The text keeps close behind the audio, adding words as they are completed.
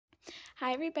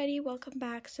Hi everybody, welcome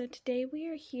back. So today we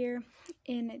are here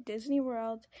in Disney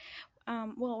World.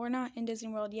 Well, we're not in Disney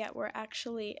World yet. We're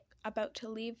actually about to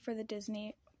leave for the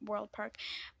Disney World Park.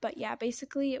 But yeah,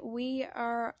 basically we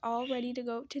are all ready to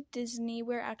go to Disney.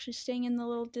 We're actually staying in the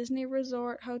little Disney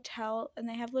Resort Hotel, and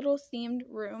they have little themed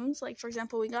rooms. Like, for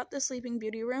example, we got the Sleeping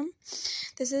Beauty room.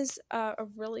 This is a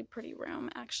really pretty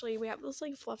room. Actually, we have this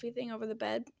like fluffy thing over the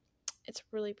bed. It's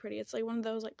really pretty. It's like one of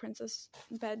those like princess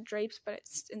bed drapes, but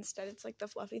instead it's like the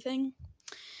fluffy thing.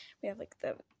 We have like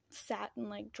the satin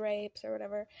like drapes or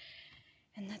whatever,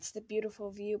 and that's the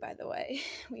beautiful view, by the way.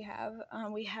 We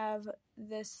have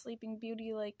this Sleeping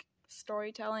Beauty like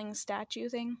storytelling statue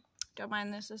thing. Don't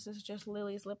mind this. This is just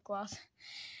Lily's lip gloss.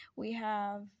 We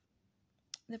have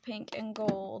the pink and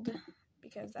gold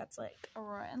because that's like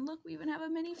Aurora. And look, we even have a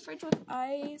mini fridge with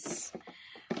ice.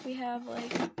 We have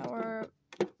like our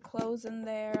clothes in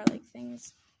there, like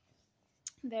things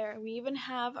there. We even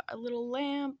have a little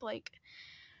lamp, like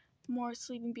more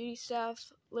Sleeping Beauty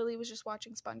stuff. Lily was just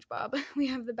watching SpongeBob. We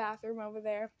have the bathroom over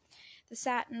there, the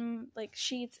satin like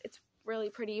sheets. It's really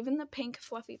pretty, even the pink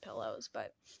fluffy pillows.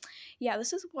 But yeah,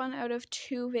 this is 1 out of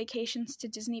 2 vacations to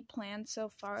Disney planned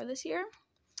so far this year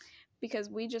because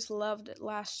we just loved it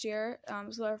last year. It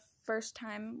was our first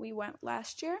time we went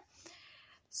last year.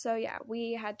 So yeah,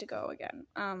 we had to go again.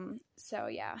 So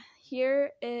yeah,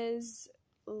 here is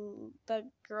the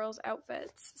girls'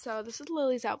 outfits. So this is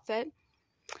Lily's outfit.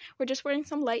 We're just wearing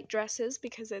some light dresses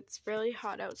because it's really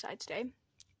hot outside today.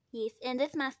 Yes, and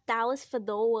this is my stylish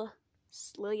fedora.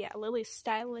 Yeah, Lily's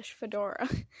stylish fedora.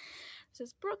 This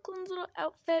is Brooklyn's little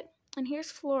outfit. And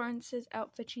here's Florence's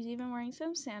outfit. She's even wearing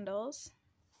some sandals.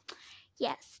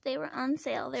 Yes, they were on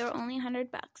sale. They were only $100,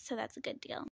 so that's a good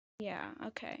deal. Yeah,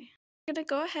 okay. We're going to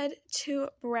go ahead to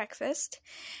breakfast,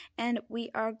 and we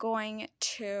are going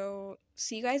to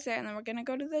see you guys there, and then we're going to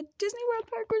go to the Disney World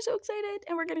Park. We're so excited,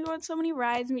 and we're going to go on so many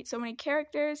rides, meet so many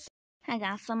characters. Hey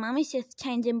guys, so mommy's just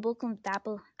changing Brooklyn's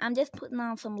diaper. I'm just putting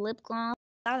on some lip gloss.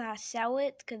 I gotta show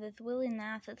it because it's really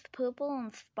nice. It's purple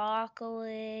and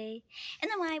sparkly.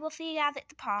 Anyway, we'll see you guys at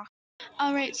the park.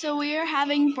 Alright, so we are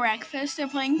having breakfast. They're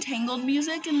playing Tangled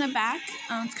music in the back.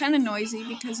 It's kind of noisy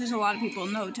because there's a lot of people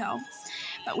in the hotel.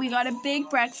 But we got a big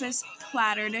breakfast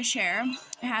platter to share.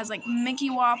 It has like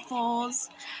Mickey waffles,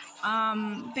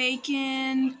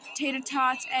 bacon, tater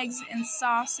tots, eggs, and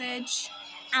sausage.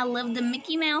 I love the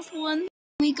Mickey Mouse one.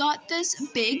 We got this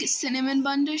big cinnamon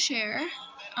bun to share.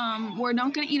 We're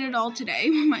not going to eat it all today.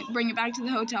 We might bring it back to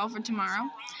the hotel for tomorrow.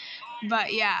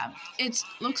 But yeah, it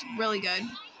looks really good.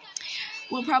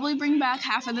 We'll probably bring back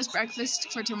half of this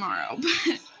breakfast for tomorrow,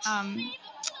 but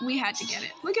we had to get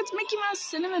it. Look, it's Mickey Mouse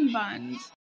cinnamon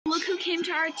buns. Look who came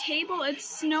to our table.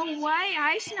 It's Snow White.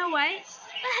 Hi, Snow White.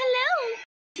 Hello.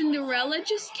 Cinderella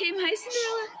just came. Hi,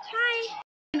 Cinderella. Hi.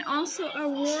 And also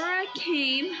Aurora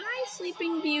came. Hi,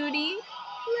 Sleeping Beauty.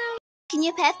 Hello. Can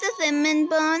you pass the cinnamon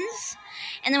buns?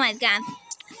 Anyways, guys.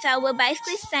 So we're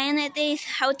basically staying at this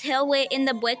hotel where in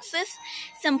the breakfast,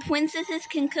 some princesses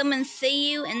can come and see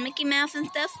you and Mickey Mouse and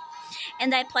stuff.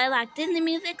 And they play like Disney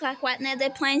music, like right now they're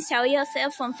playing Show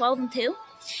Yourself from Frozen 2.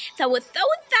 So we're so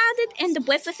excited and the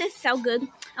breakfast is so good.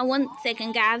 And 1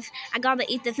 second, guys, I gotta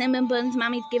eat the cinnamon buns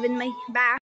Mommy's giving me.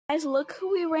 Bye. Guys, look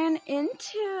who we ran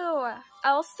into.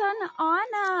 Elsa and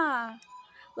Anna.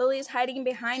 Lily's hiding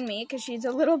behind me because she's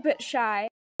a little bit shy.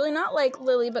 Really not like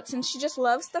Lily, but since she just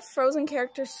loves the Frozen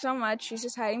characters so much, she's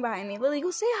just hiding behind me. Lily,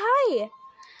 go say hi.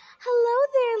 Hello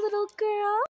there, little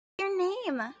girl. What's your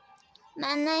name?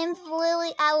 My name's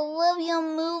Lily. I love your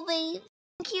movie.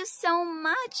 Thank you so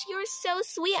much. You're so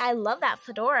sweet. I love that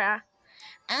fedora.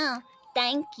 Oh,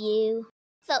 thank you.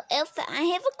 So, Elsa, I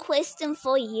have a question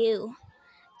for you.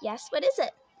 Yes, what is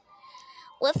it?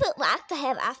 What's it like to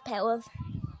have ice powers?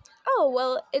 Oh,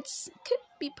 well, could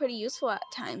be pretty useful at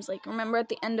times. Like, remember at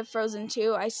the end of Frozen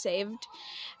 2, I saved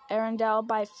Arendelle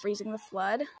by freezing the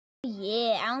flood?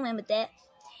 Yeah, I remember that.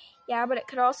 Yeah, but it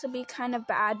could also be kind of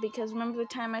bad because remember the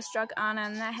time I struck Anna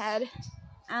in the head?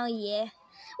 Oh, yeah.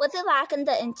 What's it like in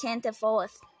the Enchanted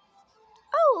Forest?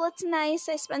 Oh, that's nice.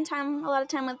 I spend a lot of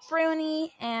time with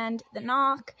Bruni and the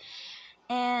Knock,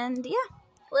 and yeah.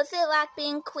 What's it like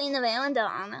being Queen of Arendelle,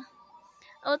 Anna?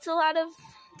 Oh, it's a lot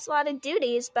of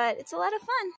duties, but it's a lot of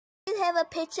fun. Do you have a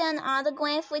picture and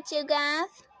autograph with you guys?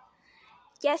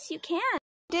 Yes, you can.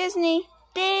 Disney.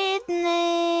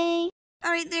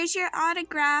 Alright, there's your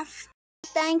autograph.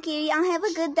 Thank you. Y'all have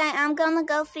a good day. I'm gonna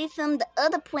go see some of the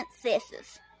other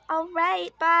princesses.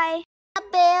 Alright, bye. Bye,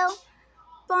 Belle.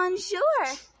 Bonjour.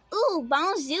 Ooh,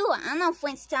 bonjour. I know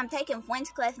French too. I'm taking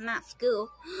French class in my school.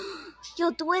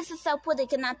 Your dress is so pretty.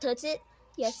 Can I touch it?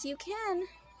 Yes, you can.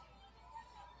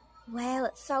 Wow,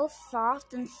 it's so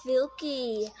soft and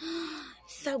silky.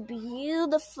 So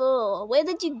beautiful. Where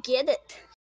did you get it?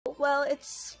 Well,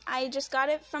 I just got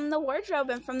it from the wardrobe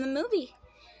and from the movie.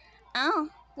 Oh,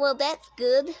 well, that's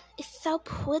good. It's so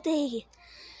pretty.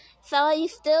 So are you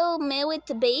still married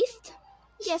to Beast?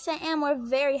 Yes, I am. We're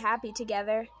very happy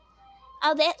together.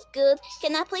 Oh, that's good.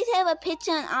 Can I please have a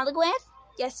picture and autograph?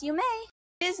 Yes, you may.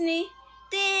 Disney.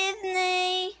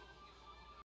 Disney.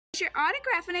 Your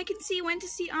autograph, and I can see you went to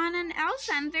see Anna and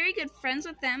Elsa. I'm very good friends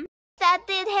with them. That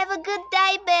did. Have a good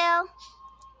day, Belle.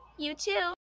 You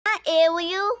too. Hi,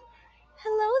 Ariel.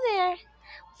 Hello there.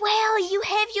 Well, you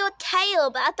have your tail,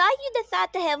 but I thought you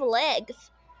decided to have legs.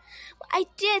 I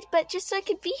did, but just so I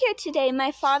could be here today,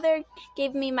 my father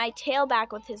gave me my tail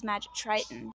back with his magic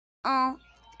triton. Oh,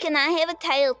 can I have a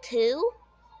tail too?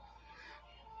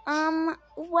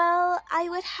 Well, I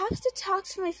would have to talk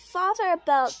to my father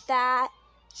about that.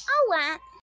 All right.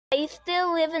 Are you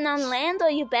still living on land or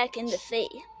are you back in the sea?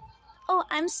 Oh,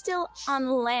 I'm still on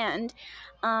land,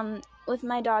 with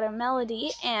my daughter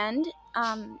Melody and,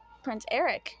 Prince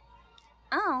Eric.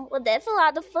 Oh, well, that's a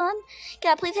lot of fun.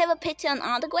 Can I please have a picture and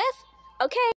autograph?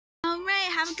 Okay. All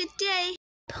right, have a good day.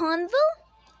 Punville?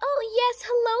 Oh, yes,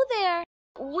 hello there.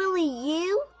 Willie,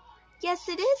 you? Yes,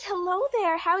 it is. Hello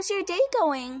there. How's your day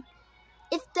going?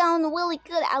 It's going really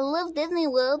good. I love Disney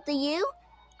World. Do you?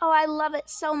 Oh, I love it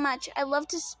so much. I love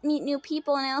to meet new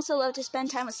people, and I also love to spend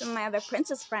time with some of my other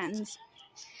princess friends.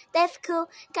 That's cool.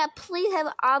 Can I please have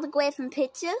an autograph and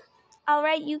picture? All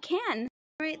right, you can.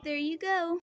 All right, there you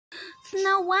go.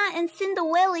 Snow White and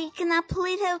Cinderella, can I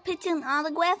please have a picture and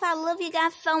autograph? I love you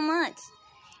guys so much.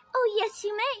 Oh, yes,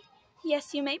 you may.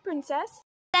 Yes, you may, princess.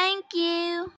 Thank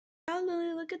you. Wow,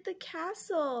 Lily, look at the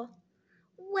castle.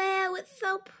 Wow, it's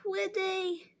so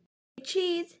pretty.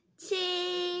 Cheese.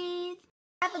 Cheese.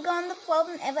 Ever gone to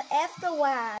Frozen ever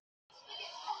afterward?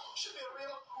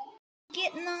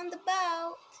 Getting on the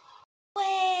boat.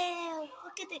 Wow,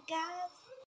 look at it, guys.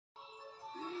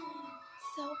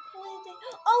 So pretty.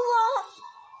 Olaf!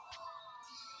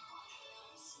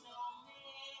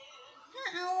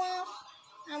 Hi, Olaf.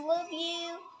 I love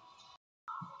you.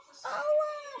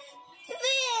 Olaf!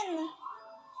 Sven!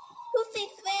 Who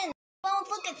sees Sven? Oh,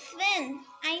 look at Sven.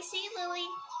 I see Lily.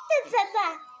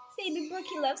 Baby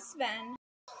Brookie loves Sven.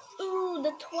 Ooh,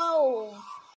 the 12.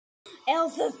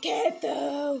 Elsa's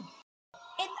castle.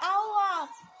 It's Olaf.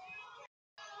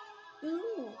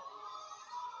 Ooh.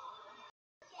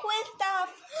 Kristoff.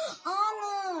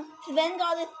 Anna. Sven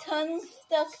got his tongue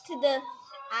stuck to the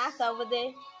ass over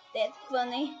there. That's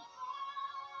funny.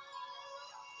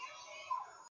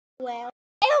 Well,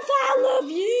 Elsa, I love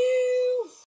you.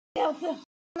 Elsa.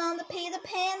 On the Peter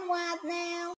Pan ride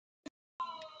now.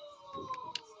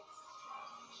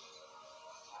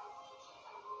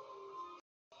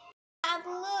 Have a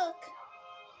look.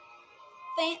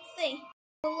 Fancy.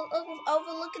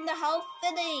 Overlooking the whole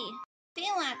city.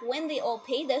 Feel like Wendy or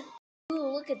Peter.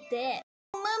 Ooh, look at that.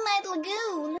 Mermaid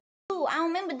Lagoon. Ooh, I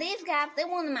remember these guys. They're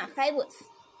one of my favorites.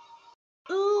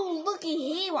 Ooh, looky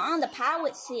here. We're on the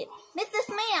pirate ship. Mr.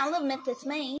 Smee. I love Mr.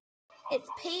 Smee. It's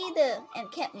Peter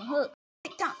and Captain Hook.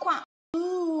 Tick-tock quack.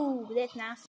 Ooh, that's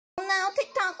nice. Now,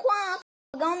 tick-tock quack.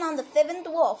 We're going on the Seven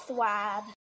Dwarfs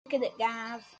ride. Look at it,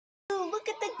 guys. Ooh, look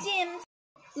at the gems.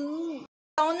 Ooh.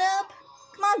 Going up.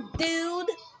 Come on, dude.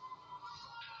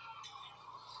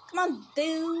 Come on,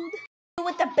 dude.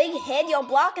 With the big head, you're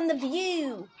blocking the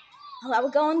view. Hello,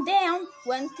 we're going down.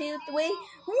 1, 2, 3. Whee!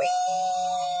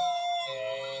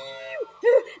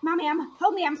 Mommy,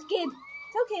 hold me, I'm scared.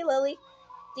 It's okay, Lily.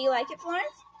 Do you like it,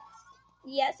 Florence?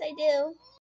 Yes, I do.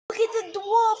 Look at the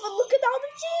dwarf and look at all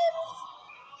the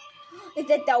gems. Is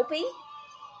that Dopey?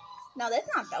 No, that's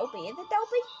not Dopey. Is it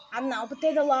Dopey? I don't know, but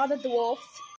there's a lot of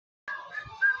dwarfs.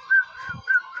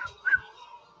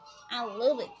 I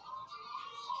love it.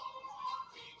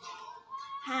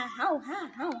 How.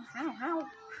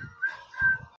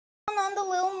 On the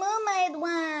Little Mermaid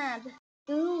ride.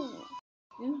 Ooh.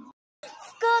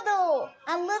 Scuttle.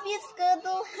 I love you,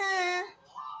 Scuttle. Huh?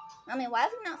 I mean, why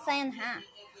is he not saying huh?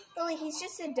 Really, he's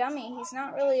just a dummy. He's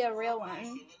not really a real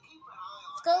one.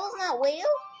 Scuttle's not real?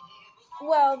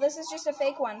 Well, this is just a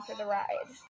fake one for the ride.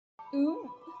 Ooh,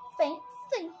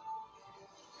 fancy.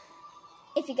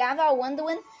 If you guys are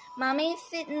wondering, Mommy's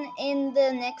sitting in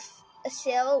the next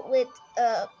shell with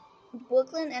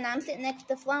Brooklyn, and I'm sitting next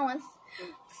to Florence.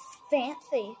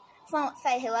 Fancy. Florence,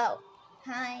 say hello.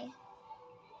 Hi.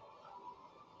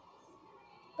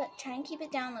 But try and keep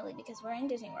it down, Lily, because we're in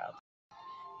Disney World.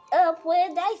 Up where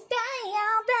they stay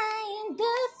all day in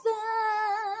the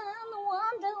sun,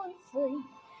 wandering free.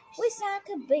 Wish I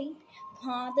could be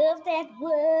part of that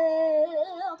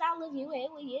world. I love you, where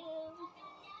were you?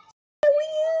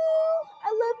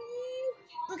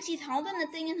 Look, she's holding the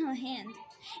thing in her hand.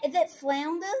 Is that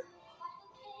Flounder?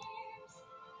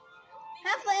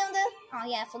 Hi, Flounder. Oh,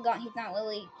 yeah, I forgot he's not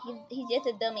Lily. He's just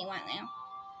a dummy right now.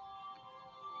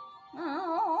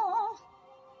 Oh,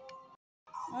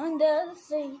 under the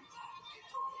sea.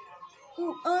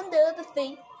 Ooh, under the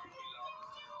sea.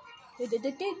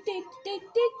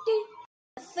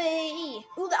 Sea.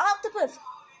 Ooh, the octopus.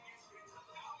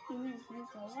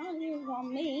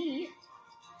 On me.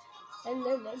 Look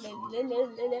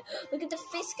at the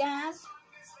fish, guys.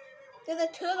 There's a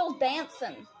turtle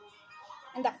dancing.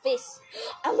 And the fish.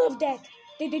 I love that.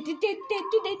 Look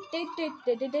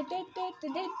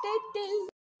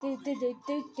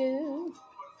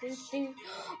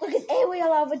at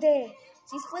Ariel over there.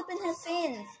 She's flipping her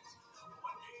fins.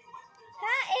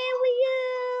 Hi,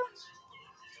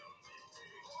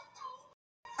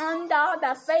 Ariel. Under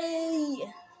the sea.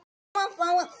 Come on,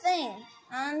 Florence, sing.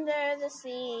 Under the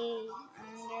sea.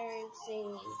 Under the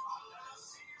sea.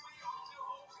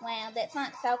 Wow, that's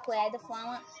not so creative,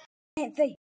 Florence. Can't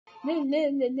see.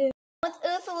 What's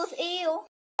Ursula's eel?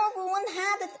 Everyone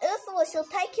had this Ursula. She'll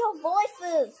take your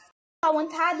voices. Someone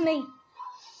tagged me.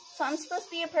 So I'm supposed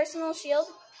to be your personal shield?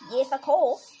 Yes, of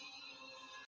course.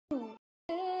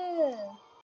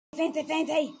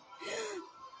 Fancy.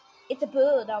 It's a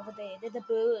bird over there. There's a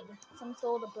bird. Some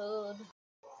sort of bird.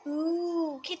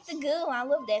 Ooh, Kiss the Girl. I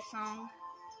love that song.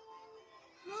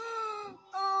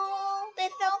 Oh,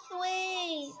 that's so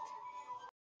sweet.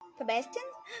 Sebastian?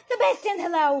 Sebastian,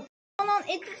 hello.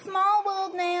 It's a small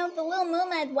world now. The Little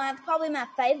Mermaid one's probably my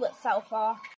favorite so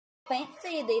far.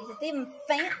 Fancy it is. It's even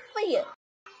fancier.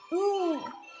 Ooh.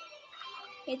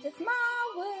 It's a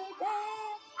small world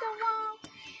after all.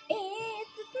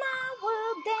 It's a small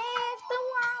world after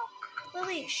all.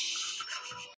 Lily, shh.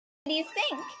 What do you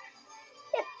think?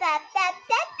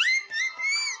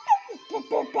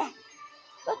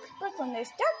 Look, when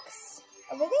there's ducks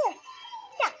over there.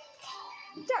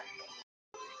 Duck.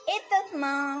 It's a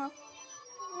small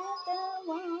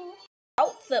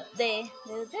boats up there.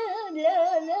 It's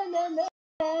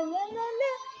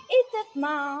a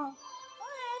small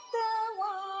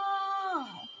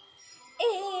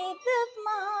It's a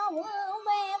small world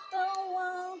after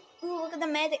all. Ooh, look at the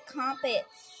magic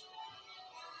carpets.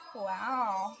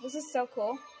 Wow, this is so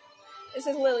cool. This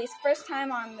is Lily's first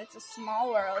time on It's a Small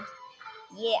World.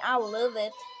 Yeah, I love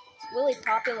it. It's really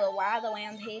popular wild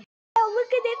around here. Oh,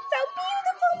 look at it. So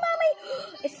beautiful, Mommy.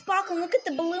 It's sparkling. Look at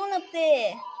the balloon up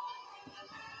there.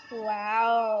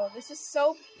 Wow, this is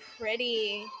so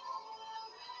pretty.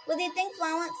 What do you think,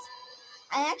 Florence?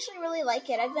 I actually really like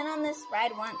it. I've been on this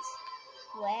ride once.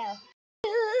 Wow.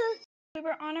 We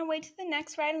were on our way to the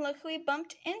next ride, and look who we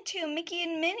bumped into, Mickey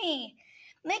and Minnie.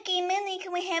 Mickey, Minnie,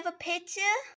 can we have a picture?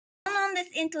 I'm on this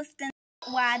interesting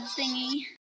ride thingy.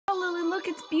 Oh, Lily, look,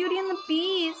 it's Beauty and the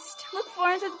Beast. Look,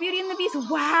 Florence, it's Beauty and the Beast.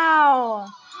 Wow.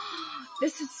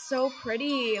 This is so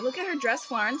pretty. Look at her dress,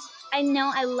 Florence. I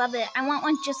know, I love it. I want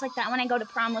one just like that when I go to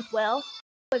prom with Will.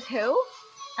 With who?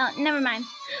 Oh, never mind.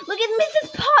 Look at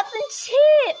Mrs. Potts and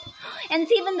Chip. And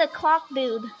it's even the clock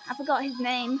dude. I forgot his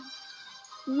name.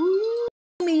 Ooh,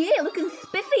 Lumiere, looking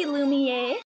spiffy,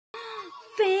 Lumiere.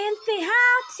 Fancy.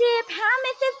 Hi, Chip. Hi,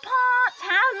 Mrs. Potts.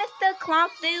 Hi, Mr.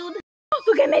 Clock dude.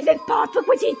 Look at Mrs. Potts. Look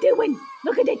what she's doing.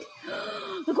 Look at it.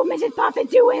 Look what Mrs. Potts is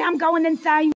doing. I'm going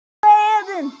inside.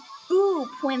 Ooh,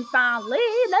 Twin Fire. La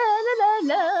la la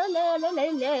la la la la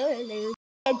la.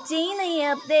 A genie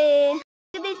up there.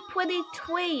 Look at these pretty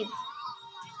tweeds.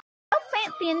 So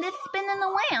fancy and this spinning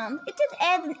around. It just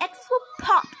adds an extra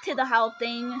pop to the whole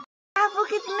thing. Oh,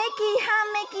 look, it's Mickey. Hi,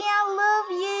 Mickey. I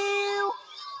love you.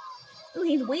 Ooh,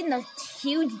 he's reading a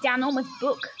huge, ginormous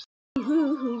book.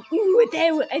 Ooh,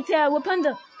 it's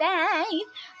Rapunzel.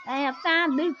 That's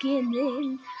I'm looking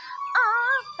in.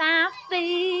 Off I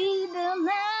see the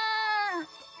light,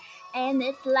 and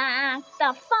it's like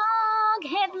the fog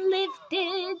has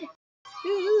lifted.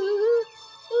 Ooh,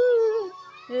 ooh,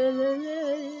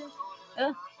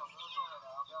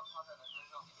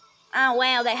 Oh,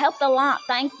 wow, that helped a lot.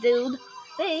 Thanks, dude.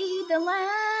 See the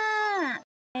light.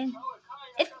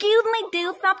 Excuse me,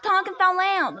 dude. Stop talking so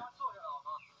loud.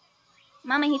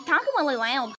 Mommy, he's talking really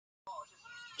loud.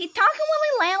 He's talking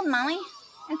really loud, Mommy.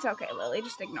 It's okay, Lily.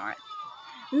 Just ignore it.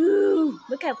 Ooh,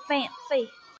 look how fancy.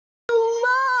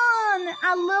 Mulan!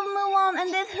 I love Mulan,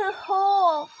 and there's her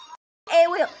horse.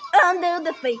 Ariel, under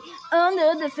the sea,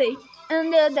 under the sea,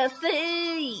 under the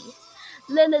sea.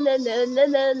 La la la la la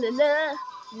la la la.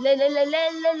 La la la la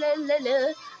la la la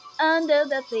la. Under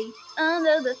the sea,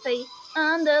 under the sea,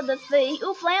 under the sea.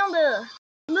 Ooh, flounder.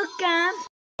 Look, guys.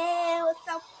 Wow, it's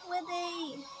so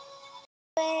pretty.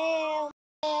 Wow,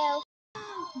 wow.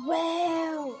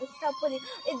 Wow. It's so pretty.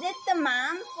 Is this the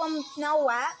mom from Snow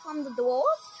White from the dwarf?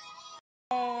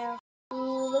 Yeah.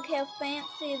 Ooh, look how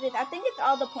fancy it is. I think it's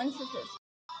all the princesses.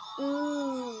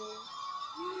 Ooh.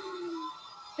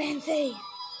 Fancy.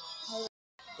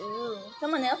 Ooh.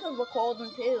 Someone else is recording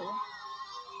too.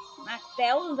 Like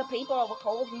thousands of people are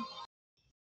recording.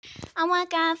 Alright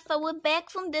guys, so we're back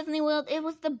from Disney World. It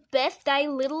was the best day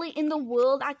literally in the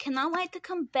world. I cannot wait to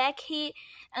come back here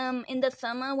in the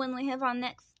summer when we have our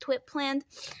next trip planned.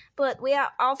 But we are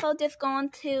also just going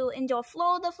to enjoy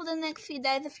Florida for the next few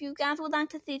days. If you guys would like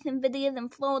to see some videos in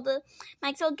Florida,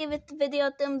 make sure to give this video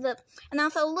a thumbs up. And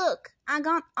also look, I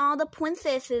got all the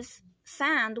princesses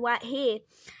signed right here.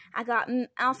 I got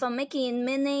also Mickey and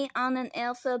Minnie, Anna and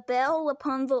Elsa, Belle,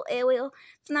 Rapunzel, Ariel,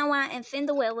 Snow White, and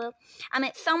Cinderella. I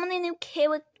met so many new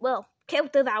characters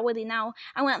I already know.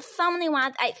 I went so many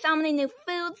rides, ate so many new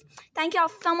foods. Thank y'all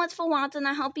so much for watching.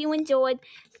 I hope you enjoyed.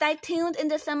 Stay tuned in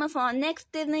the summer for our next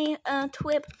Disney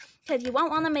trip because you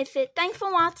won't want to miss it. Thanks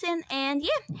for watching, and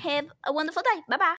yeah, have a wonderful day. Bye-bye.